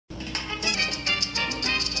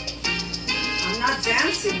not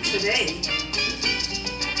dancing today.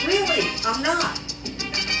 Really, I'm not.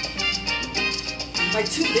 My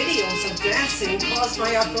 2 videos of dancing caused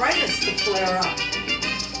my arthritis to flare up.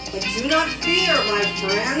 But do not fear, my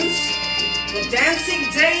friends. The dancing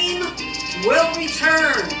dame will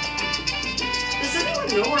return. Does anyone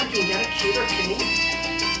know where I can get a cuter cane?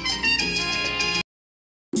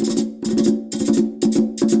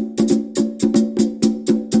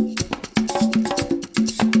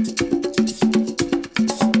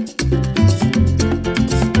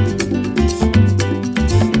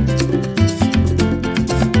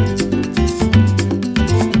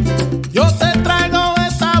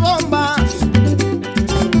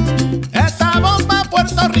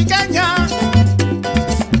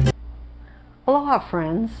 Aloha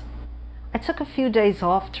friends, I took a few days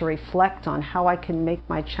off to reflect on how I can make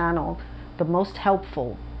my channel the most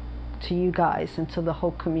helpful to you guys and to the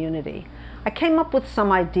whole community. I came up with some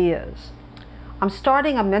ideas. I'm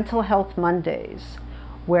starting a Mental Health Mondays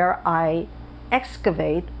where I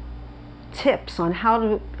excavate tips on how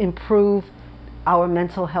to improve our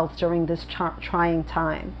mental health during this trying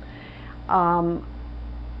time.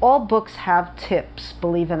 All books have tips,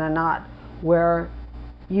 believe it or not, where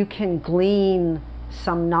you can glean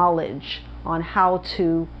some knowledge on how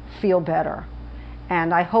to feel better.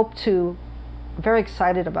 And I hope to, I'm very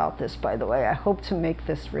excited about this, by the way. I hope to make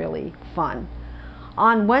this really fun.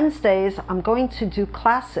 On Wednesdays, I'm going to do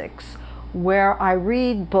classics where I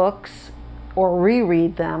read books or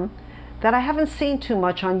reread them that I haven't seen too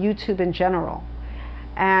much on YouTube in general.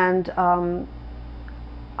 And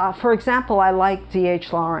for example, I like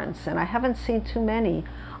D.H. Lawrence, and I haven't seen too many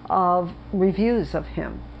of reviews of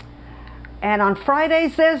him. And on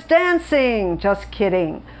Fridays there's dancing. Just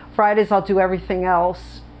kidding. Fridays I'll do everything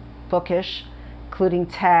else bookish, including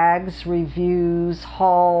tags, reviews,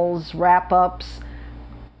 hauls, wrap-ups,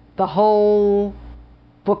 the whole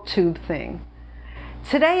booktube thing.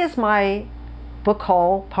 Today is my book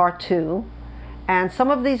haul part 2, and some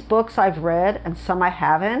of these books I've read and some I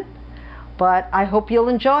haven't, but I hope you'll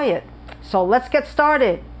enjoy it. So let's get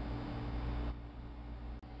started.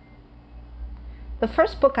 The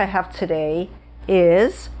first book I have today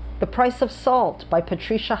is The Price of Salt by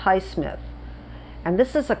Patricia Highsmith. And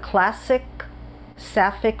this is a classic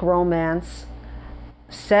sapphic romance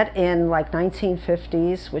set in like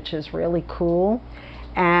 1950s, which is really cool.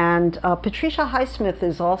 And Patricia Highsmith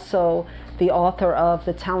is also the author of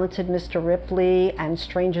The Talented Mr. Ripley and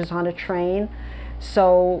Strangers on a Train.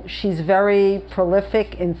 So she's very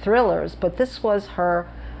prolific in thrillers, but this was her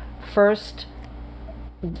first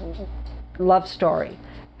love story.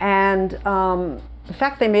 And in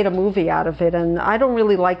fact, they made a movie out of it, and I don't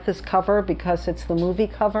really like this cover because it's the movie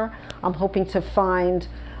cover. I'm hoping to find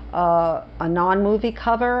a non-movie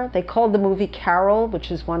cover. They called the movie Carol, which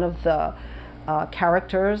is one of the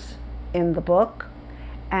characters in the book.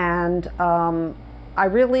 And I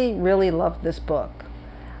really, really love this book.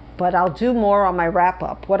 But I'll do more on my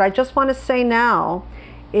wrap-up. What I just want to say now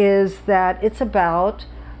is that it's about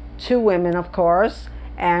 2 women, of course,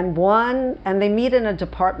 and they meet in a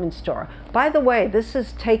department store. By the way, this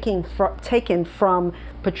is taken from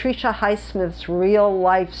Patricia Highsmith's real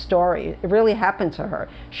life story. It really happened to her.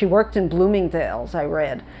 She worked in Bloomingdale's, I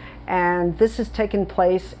read, and this is taking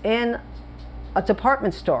place in a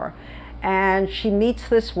department store. And she meets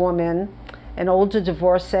this woman, an older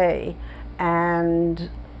divorcee,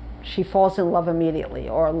 and she falls in love immediately,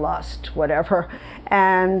 or lust, whatever.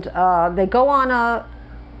 And they go on a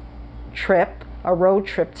road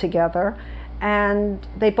trip together, and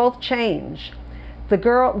they both change. The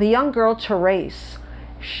young girl, Therese,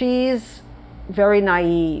 she's very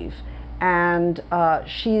naive, and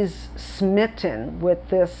she's smitten with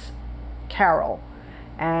this Carol,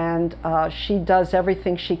 and she does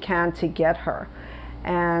everything she can to get her.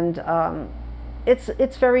 And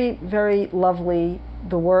it's very, very lovely.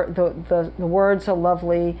 The words are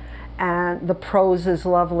lovely, and the prose is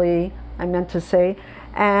lovely, I meant to say.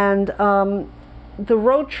 And the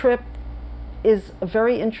road trip is a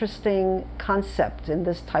very interesting concept in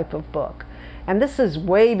this type of book. And this is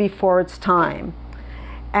way before its time.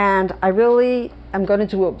 And I really am going to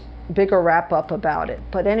do a bigger wrap-up about it.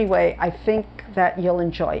 But anyway, I think that you'll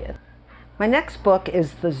enjoy it. My next book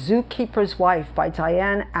is The Zookeeper's Wife by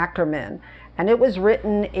Diane Ackerman. And it was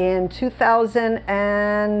written in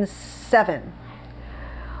 2007.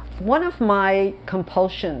 One of my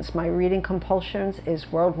compulsions, my reading compulsions,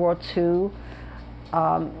 is World War II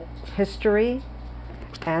history,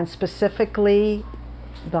 and specifically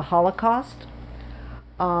the Holocaust.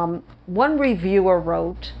 One reviewer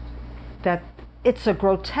wrote that it's a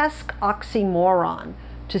grotesque oxymoron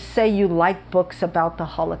to say you like books about the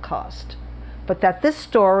Holocaust. but that this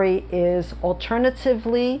story is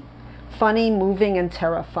alternatively funny, moving, and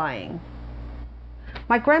terrifying.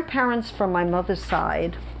 My grandparents from my mother's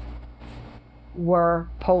side were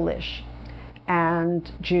Polish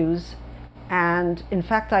and Jews, and in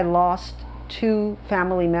fact I lost 2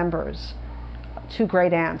 family members, 2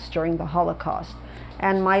 great aunts during the Holocaust.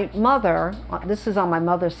 And my mother, this is on my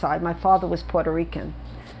mother's side, my father was Puerto Rican,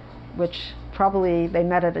 which probably they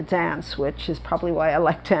met at a dance, which is probably why I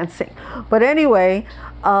like dancing. But anyway,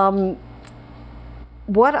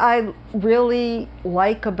 what I really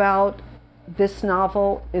like about this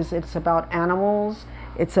novel is it's about animals,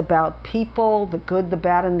 it's about people, the good, the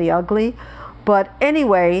bad, and the ugly. But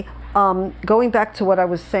anyway, going back to what I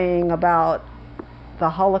was saying about the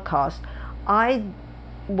Holocaust, I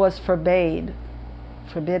was forbidden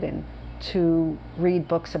to read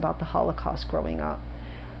books about the Holocaust growing up,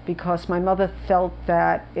 because my mother felt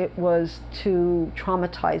that it was too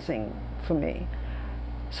traumatizing for me.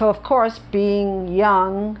 So of course, being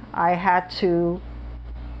young, I had to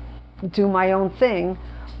do my own thing,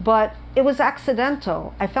 but it was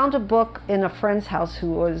accidental. I found a book in a friend's house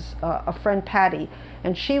who was a friend, Patty,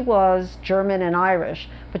 and she was German and Irish,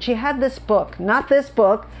 but she had this book, not this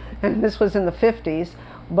book, and this was in the 50s,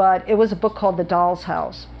 but it was a book called The Doll's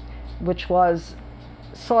House, which was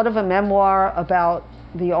sort of a memoir about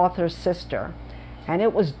the author's sister. And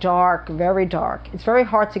it was dark, very dark. It's very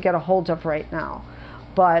hard to get a hold of right now.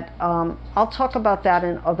 But I'll talk about that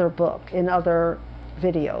in other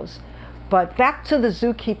videos. But back to The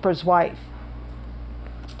Zookeeper's Wife.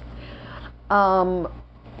 I'm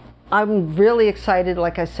really excited,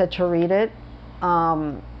 like I said, to read it.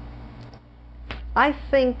 I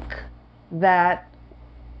think that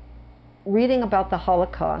reading about the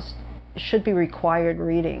Holocaust should be required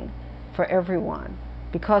reading for everyone,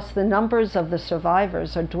 because the numbers of the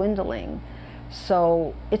survivors are dwindling.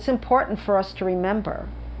 So it's important for us to remember,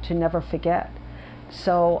 to never forget.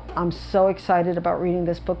 So I'm so excited about reading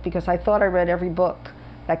this book, because I thought I read every book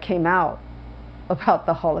that came out about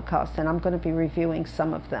the Holocaust, and I'm going to be reviewing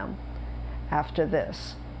some of them after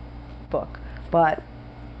this book. But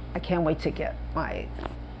I can't wait to get my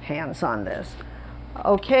hands on this.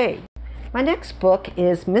 Okay. My next book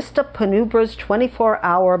is Mr. Penumbra's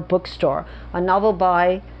 24-Hour Bookstore, a novel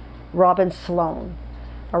by Robin Sloan,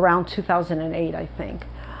 around 2008, I think.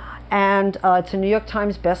 And it's a New York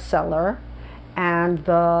Times bestseller. And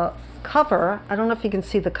the cover, I don't know if you can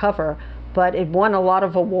see the cover, but it won a lot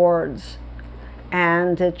of awards.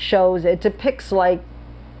 And it depicts like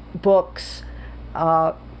books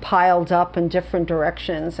piled up in different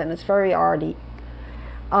directions, and it's very arty.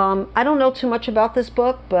 I don't know too much about this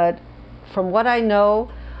book, but from what I know,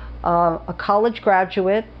 a college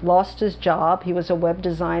graduate lost his job. He was a web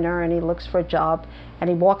designer, and he looks for a job, and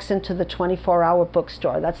he walks into the 24-hour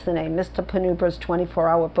bookstore. That's the name, Mr. Penumbra's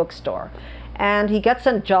 24-hour bookstore. And he gets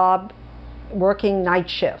a job working night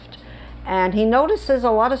shift, and he notices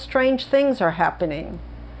a lot of strange things are happening.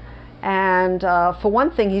 And for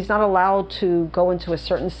one thing, he's not allowed to go into a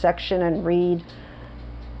certain section and read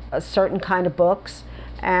a certain kind of books.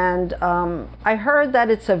 And I heard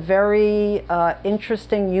that it's a very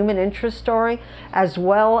interesting human interest story, as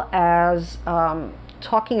well as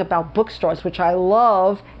talking about bookstores, which I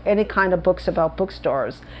love any kind of books about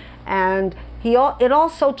bookstores. And it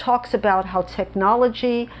also talks about how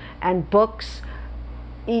technology and books,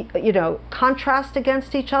 contrast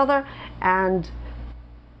against each other and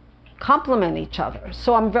complement each other.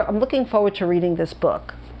 So I'm looking forward to reading this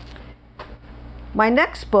book. My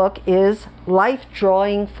next book is Life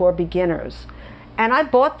Drawing for Beginners. And I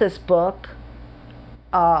bought this book,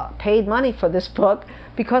 paid money for this book,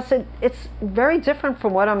 because it's very different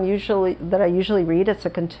from what I usually read. It's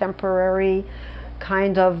a contemporary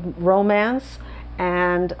kind of romance,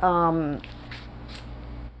 and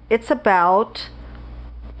it's about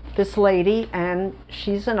this lady, and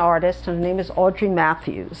she's an artist, and her name is Audrey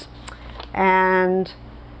Matthews. And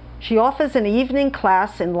she offers an evening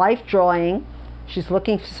class in life drawing. She's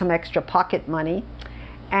looking for some extra pocket money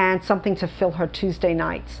and something to fill her Tuesday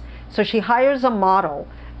nights. So she hires a model,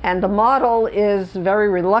 and the model is a very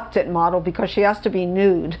reluctant model because she has to be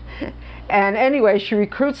nude. And anyway, she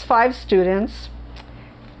recruits 5 students,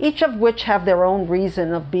 each of which have their own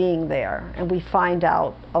reason of being there. And we find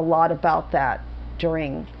out a lot about that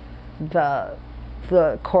during the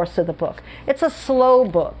course of the book. It's a slow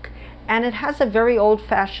book, and it has a very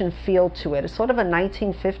old-fashioned feel to it. It's sort of a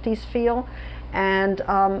 1950s feel. And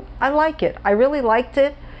I like it. I really liked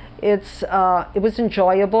it. It was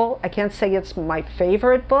enjoyable. I can't say it's my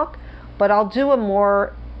favorite book, but I'll do a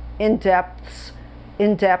more in-depth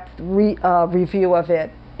review of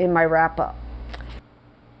it in my wrap-up.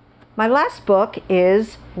 My last book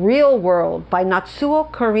is Real World by Natuso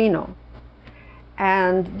Kirino.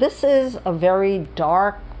 And this is a very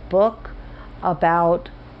dark book about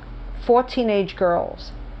 4 teenage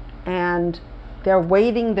girls. And they're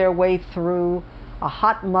wading their way through a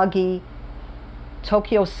hot, muggy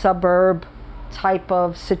Tokyo suburb type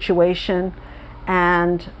of situation.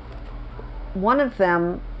 And one of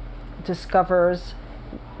them discovers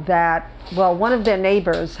that, well, one of their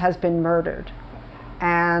neighbors has been murdered.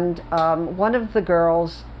 And one of the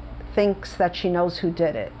girls thinks that she knows who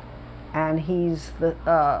did it. And he's the,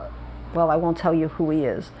 well, I won't tell you who he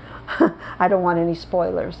is. I don't want any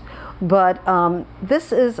spoilers. But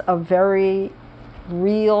this is a very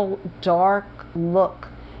real, dark look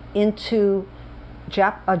into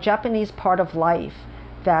a Japanese part of life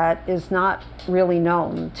that is not really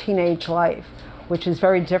known, teenage life, which is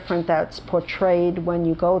very different. That's portrayed when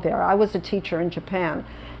you go there. I was a teacher in Japan,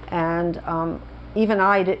 and even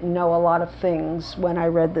I didn't know a lot of things when I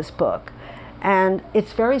read this book. And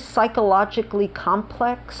it's very psychologically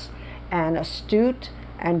complex and astute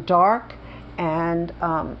and dark, and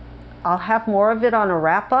I'll have more of it on a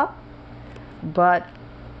wrap-up, but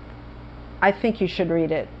I think you should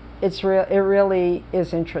read it. It really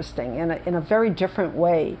is interesting in a very different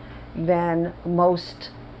way than most.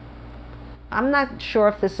 I'm not sure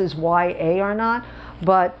if this is YA or not,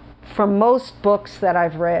 but from most books that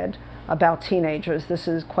I've read about teenagers, this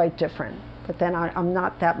is quite different. But then I'm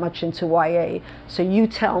not that much into YA, so you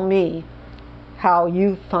tell me how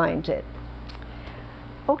you find it.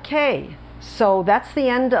 Okay, so that's the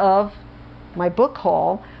end of my book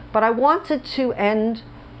haul, but I wanted to end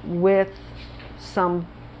with some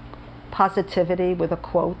positivity, with a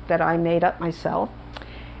quote that I made up myself.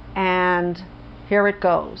 And here it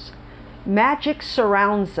goes. Magic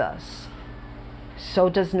surrounds us, so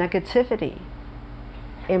does negativity.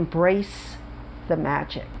 Embrace the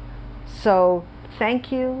magic. So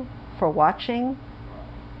thank you for watching.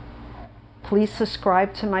 Please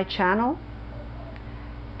subscribe to my channel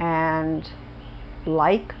and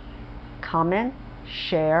like, comment,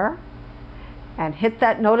 share, and hit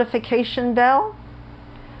that notification bell.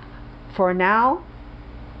 For now,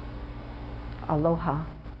 aloha.